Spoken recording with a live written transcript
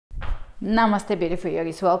Namaste beautiful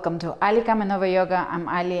yogis, welcome to Ali Kamenova Yoga. I'm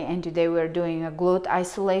Ali and today we're doing a glute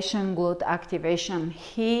isolation, glute activation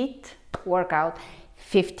HIIT workout,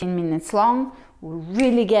 15 minutes long. We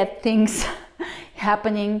really get things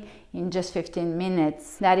happening in just 15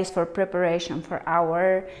 minutes. That is for preparation for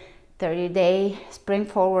our 30-day spring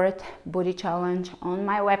forward booty challenge on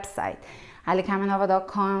my website,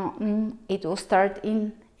 alikamenova.com. It will start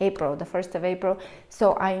in April, the 1st of April.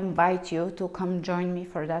 So I invite you to come join me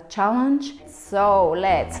for that challenge. So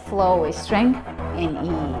let's flow with strength and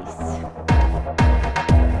ease.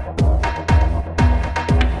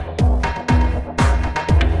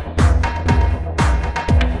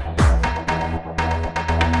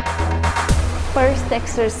 First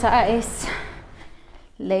exercise,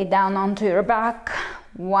 lay down onto your back,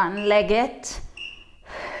 one-legged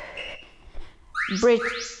bridge.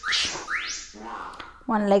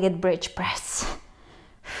 One-legged bridge press.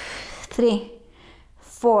 3,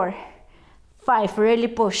 4, 5, really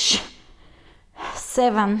push.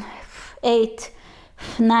 7, 8,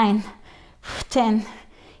 9, 10,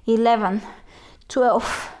 11,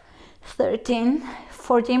 12, 13,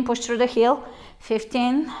 14, push through the heel.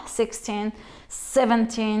 15, 16,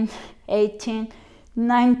 17, 18,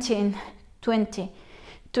 19, 20,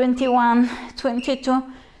 21, 22,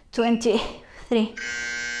 23.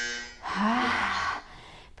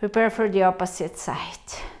 Prepare for the opposite side.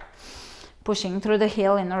 Pushing through the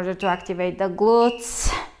heel in order to activate the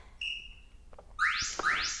glutes.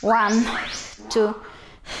 1, 2,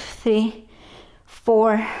 3,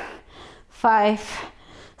 4, 5,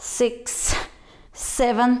 6,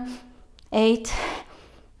 7, 8,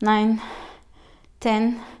 9,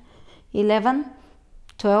 10, 11,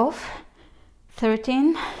 12,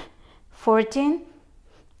 13, 14,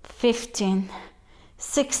 15,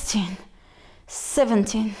 16,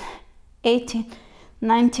 17, 18,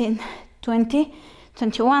 19, 20,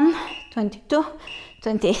 21, 22,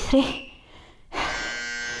 23.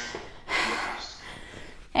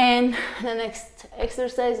 And the next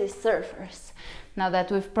exercise is surfers. Now that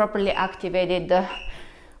we've properly activated the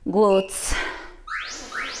glutes,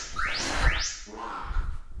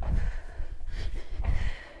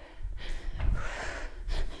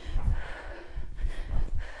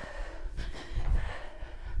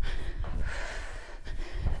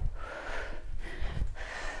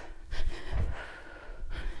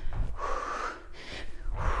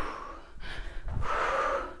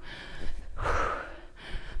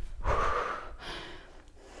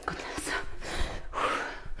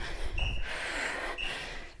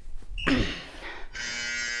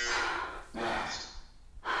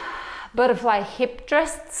 butterfly hip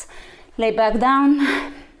thrusts. Lay back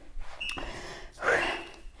down.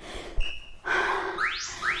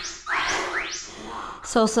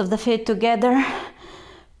 Soles of the feet together.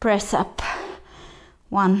 Press up.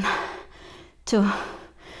 1, 2,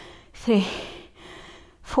 3,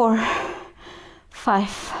 4,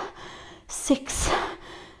 5, 6,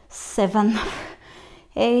 7,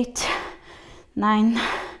 8, 9,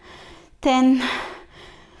 10,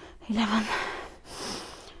 11,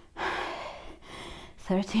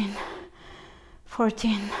 13,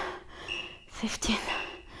 14, 15.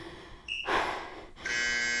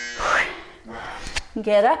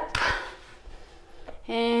 Get up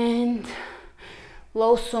and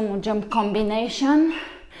low sumo jump combination.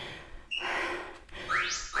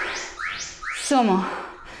 Sumo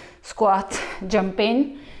squat, jump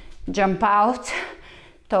in, jump out,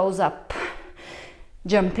 toes up.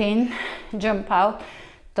 Jump in, jump out,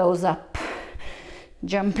 toes up.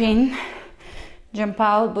 Jump in, jump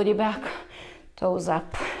out, booty back, toes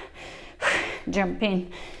up. Jump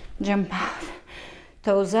in, jump out,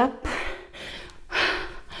 toes up.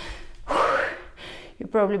 You're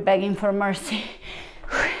probably begging for mercy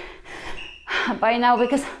by now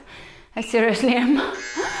because I seriously am.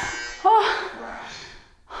 Oh.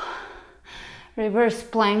 Reverse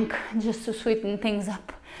plank just to sweeten things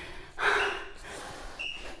up.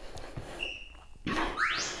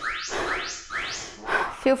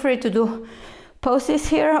 Feel free to do poses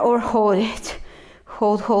here or hold it.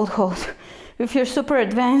 Hold, hold, hold. If you're super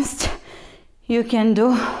advanced, you can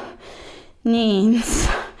do knees.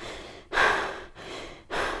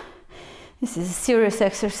 This is a serious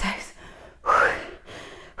exercise.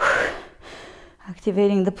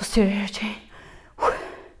 Activating the posterior chain.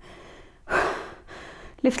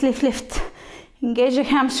 Lift, lift, lift. Engage your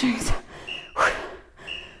hamstrings.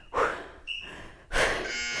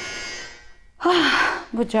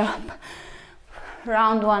 Good job.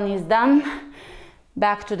 Round 1 is done.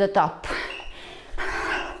 Back to the top.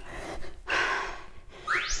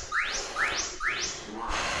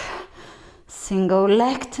 Single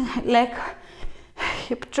leg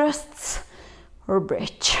hip thrusts. or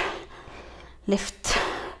bridge. Lift,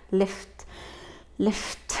 lift,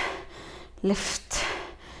 lift, lift.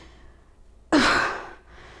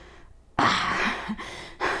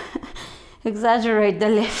 Exaggerate the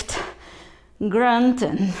lift. Grunt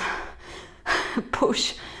and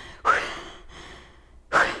push.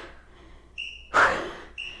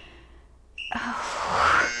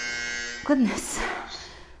 Oh, goodness.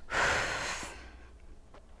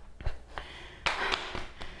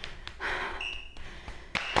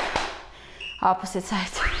 Opposite side.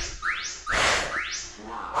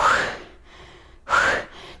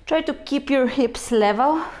 Try to keep your hips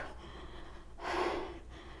level.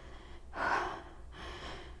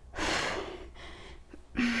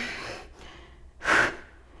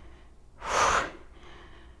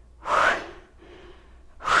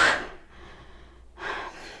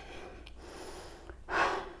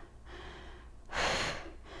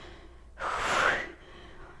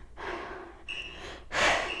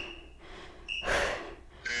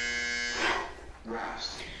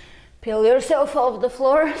 Peel yourself off the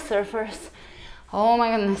floor, surfers. Oh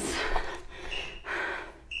my goodness.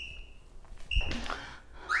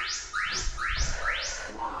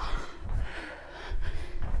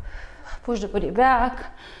 Push the body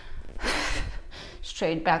back.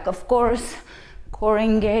 Straight back, of course. Core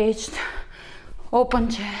engaged. Open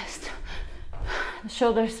chest. The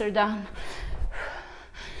shoulders are down.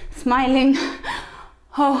 Smiling.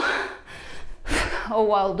 Oh,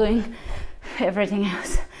 while doing everything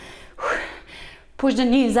else. Push the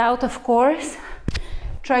knees out, of course.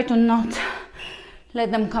 Try to not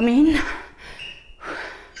let them come in.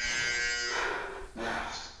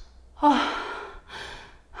 Oh.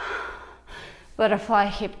 Butterfly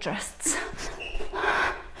hip thrusts.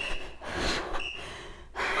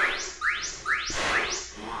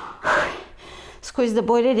 Squeeze the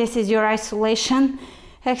body. This is your isolation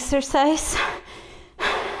exercise.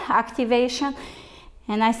 Activation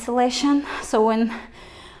and isolation. So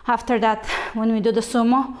after that, when we do the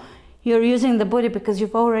sumo, you're using the body because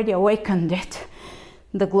you've already awakened it.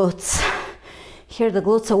 The glutes. Here the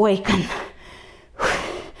glutes awaken.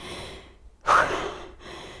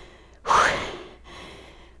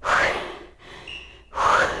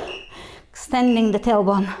 Extending the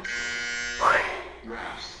tailbone.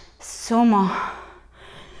 Sumo.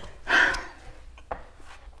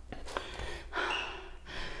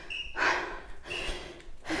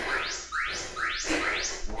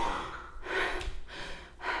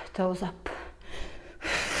 Toes up.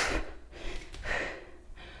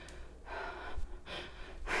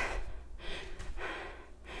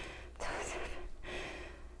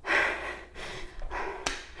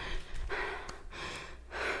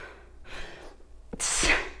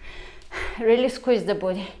 Really squeeze the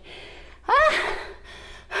body.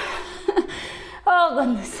 Oh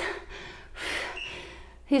goodness.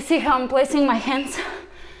 You see how I'm placing my hands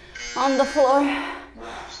on the floor?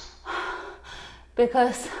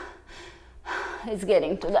 Because it's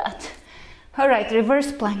getting to that. All right,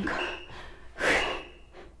 reverse plank.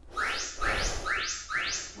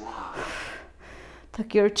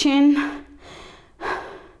 Tuck your chin.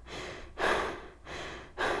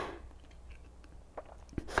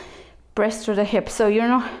 Press through the hips, so you're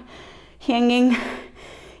not hanging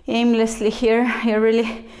aimlessly here. You're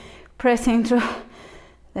really pressing through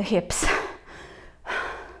the hips.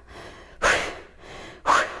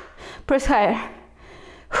 Press higher.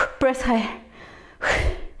 Press higher.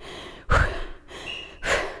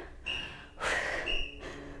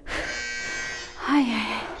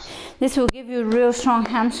 This will give you real strong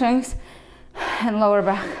hamstrings and lower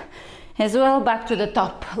back as well. Back to the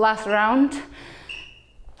top. Last round.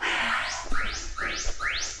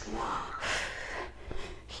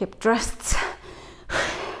 Hip thrusts.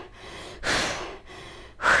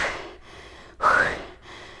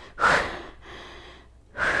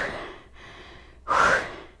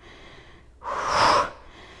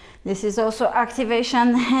 This is also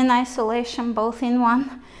activation and isolation both in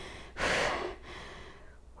one.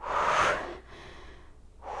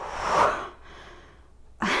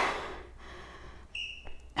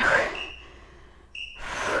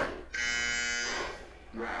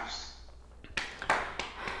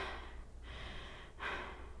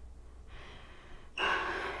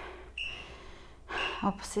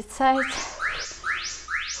 Opposite side.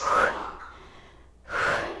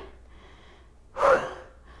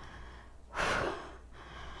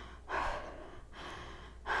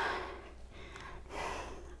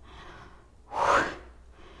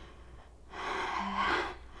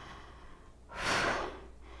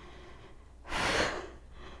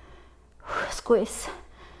 Squeeze.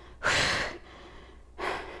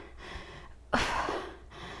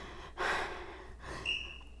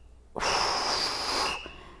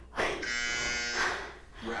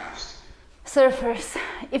 Surfers,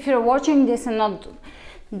 if you're watching this and not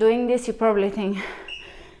doing this, you probably think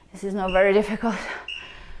this is not very difficult.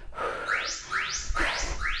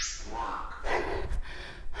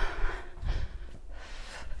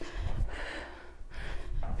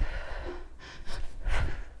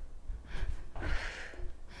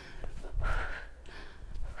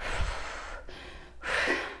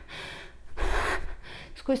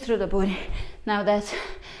 Squeeze through the booty. Now that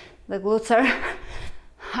the glutes are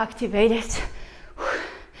activated,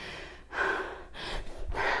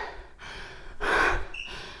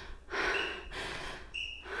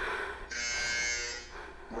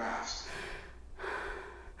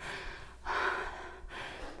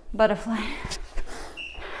 butterfly.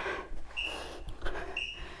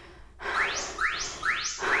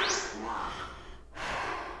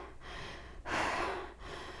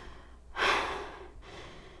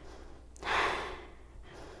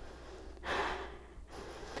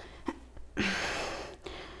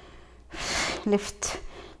 Lift,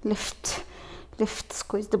 lift, lift,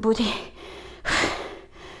 squeeze the booty.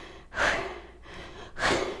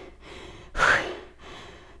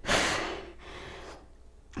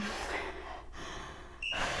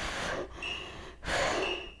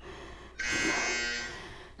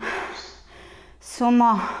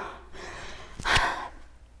 Sumo.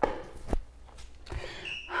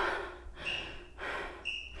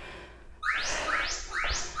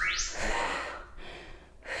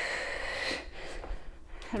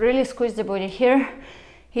 Really squeeze the body here.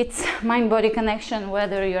 It's mind-body connection,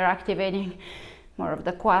 whether you're activating more of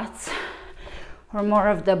the quads or more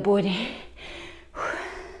of the booty.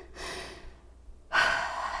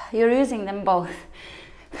 You're using them both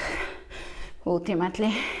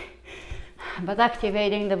ultimately, but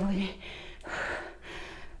activating the body.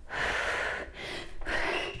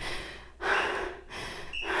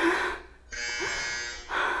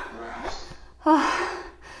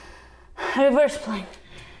 Reverse plank.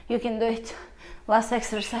 You can do it. Last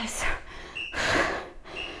exercise.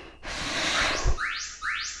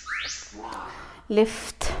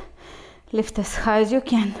 Lift, lift as high as you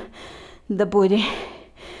can the booty.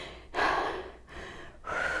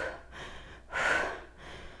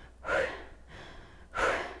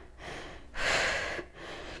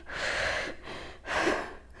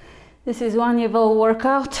 This is one level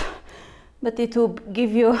workout, but it will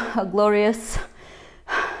give you a glorious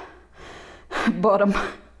bottom.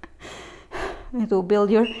 It will build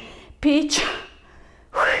your pitch.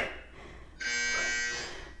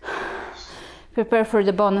 Prepare for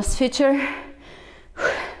the bonus feature.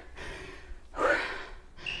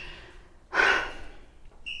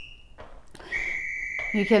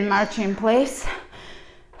 You can march in place.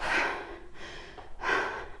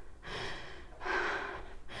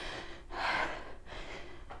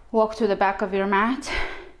 Walk to the back of your mat.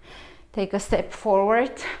 Take a step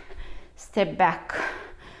forward, step back.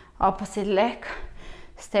 Opposite leg,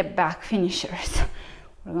 step back, finishers.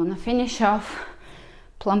 We're gonna finish off,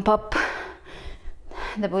 plump up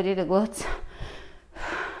the body, the glutes.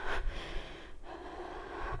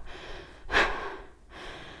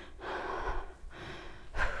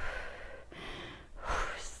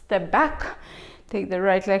 Step back, take the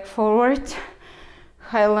right leg forward,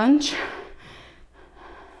 high lunge,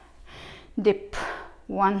 dip,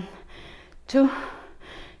 1, 2,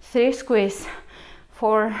 3, squeeze,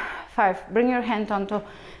 4, 5. Bring your hand onto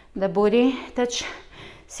the booty, touch,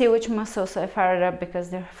 see which muscles are fired up because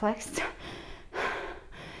they're flexed.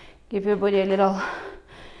 Give your body a little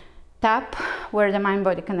tap where the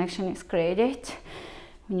mind-body connection is created.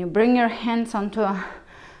 When you bring your hands onto a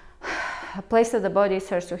place of the body, it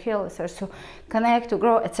starts to heal, it starts to connect, to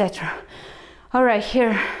grow, etc. All right,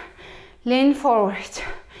 here, lean forward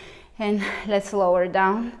and let's lower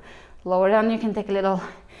down. Lower down, you can take a little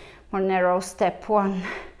more narrow step, 1,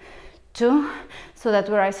 2, so that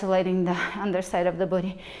we're isolating the underside of the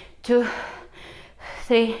body. 2,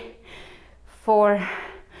 3, 4,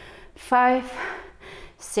 5,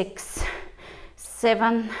 6,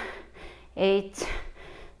 7, 8,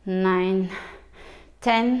 9,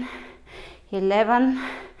 10, 11,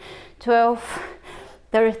 12,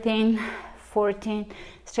 13, 14,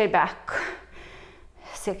 straight back,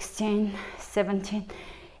 16, 17,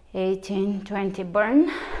 18, 20,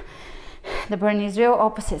 burn. The burn is real,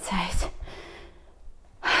 opposite side.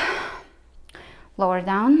 Lower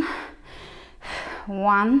down.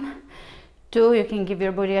 1, 2, you can give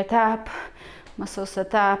your body a tap, muscles a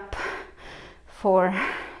tap. 4,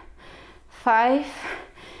 5,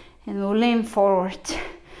 and we'll lean forward.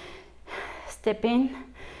 Step in.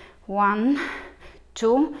 1,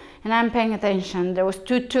 2, and I'm paying attention. There was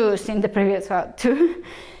 2 twos in the previous one. 2,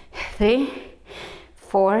 3,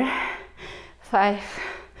 4, 5,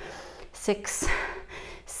 6,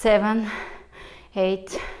 7,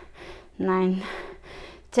 8, 9,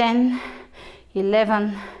 10,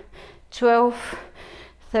 11, 12,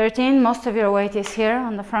 13. Most of your weight is here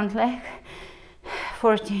on the front leg.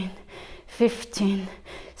 14, 15,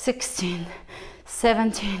 16,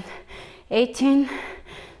 17, 18,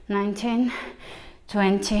 19,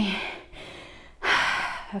 20.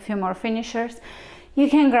 A few more finishers. You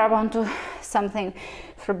can grab onto something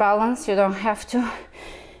for balance. You don't have to.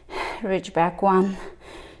 Reach back. 1,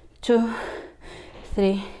 2,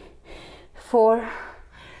 3, 4,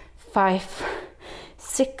 5,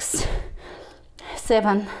 6,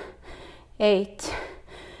 7, 8,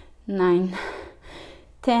 9,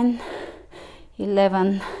 10,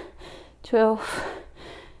 11, 12,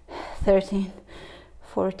 13,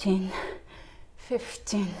 14,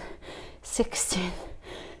 15, 16,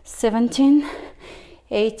 17,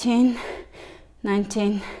 18,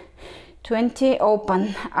 19, 20.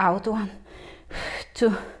 Open out. 1,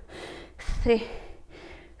 2, 3,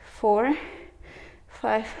 4,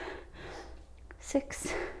 5,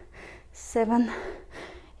 6, 7,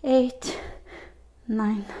 8,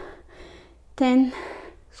 9, 10.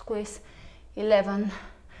 Squeeze. 11,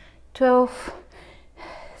 12,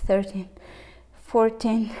 13,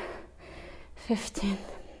 14, 15,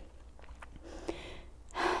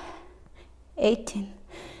 18,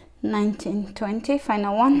 19, 20.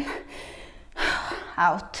 Final one.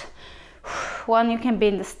 Out. 1, you can be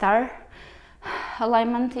in the star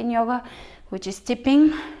alignment in yoga, which is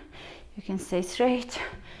tipping. You can stay straight.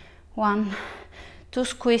 1, 2,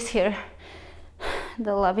 squeeze here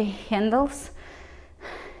the lovey handles.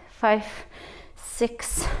 5,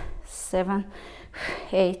 6, 7,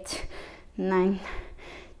 8, 9,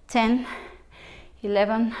 10,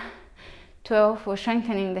 11, 12. We're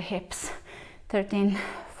strengthening the hips. 13,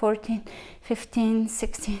 14, 15,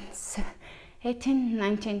 16, 17, 18,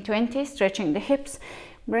 19, 20. Stretching the hips.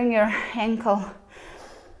 Bring your ankle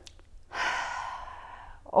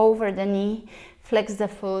over the knee. Flex the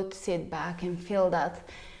foot. Sit back and feel that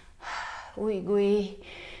ooey gooey,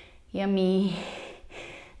 yummy,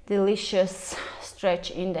 delicious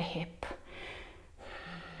stretch in the hip.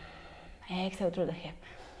 Exhale through the hip.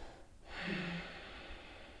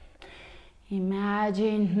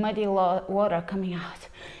 Imagine muddy water coming out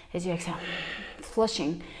as you exhale,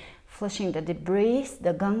 flushing the debris,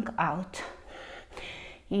 the gunk out.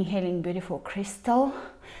 Inhaling beautiful crystal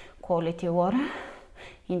quality water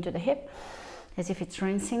into the hip as if it's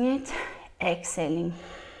rinsing it. Exhaling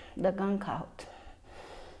the gunk out.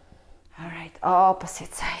 All right,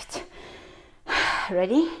 opposite side.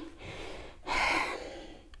 Ready?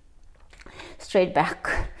 Straight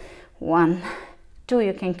back. 1, 2.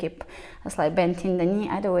 You can keep a slight bend in the knee,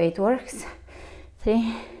 either way it works.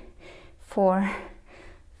 3, 4,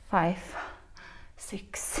 5,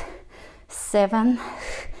 6, 7,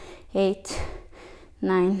 8,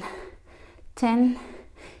 9, 10,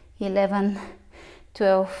 11,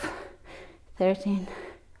 12, 13,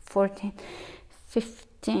 14,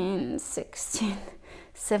 15, 16,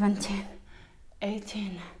 17,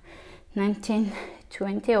 18, 19,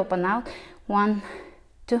 20. Open out. 1,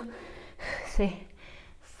 2, 3,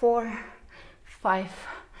 4, 5,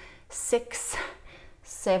 6,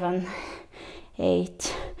 7,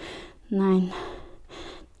 8, 9,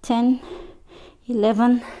 10,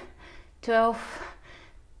 11, 12,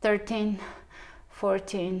 13,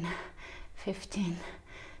 14, 15,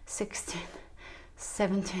 16,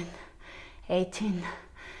 17, 18,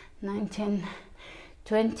 19,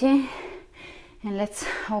 20. And let's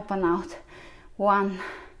open out. 1,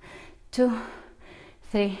 2,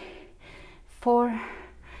 3, 4,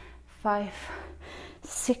 5,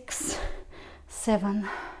 6, 7,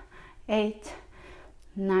 8,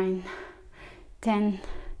 9, 10,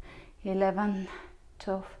 11,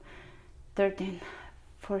 12, 13,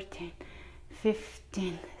 14,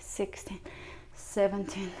 15, 16,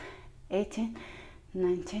 17, 18,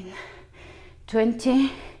 19,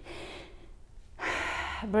 20.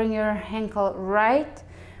 Bring your ankle right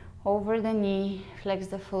over the knee, flex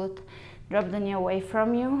the foot, drop the knee away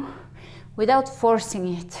from you without forcing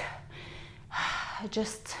it,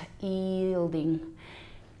 just yielding,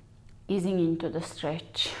 easing into the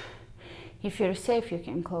stretch. If you're safe, you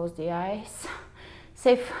can close the eyes.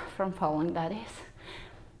 Safe from falling, that is.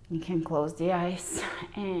 You can close the eyes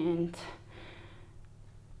and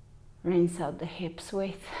rinse out the hips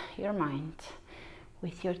with your mind,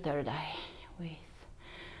 with your third eye, with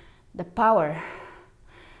the power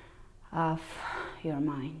of your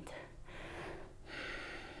mind.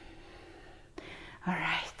 All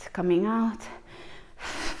right, coming out.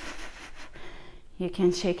 You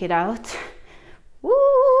can shake it out. Woo!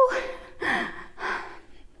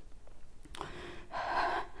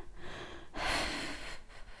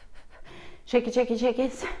 Shake it, shake it, shake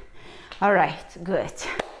it. All right, good.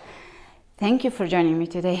 Thank you for joining me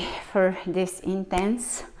today for this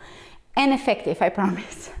intense and effective, I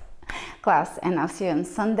promise, class. And I'll see you on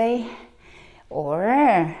Sunday, or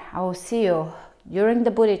I will see you during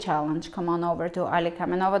the booty challenge. Come on over to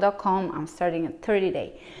alikamenova.com. I'm starting a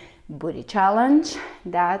 30-day booty challenge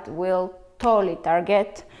that will totally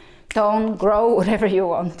target, tone, grow, whatever you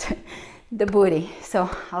want, the booty. So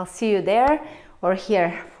I'll see you there or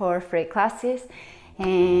here for free classes.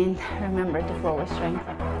 And remember to flow with strength.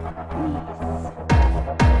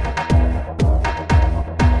 Knees.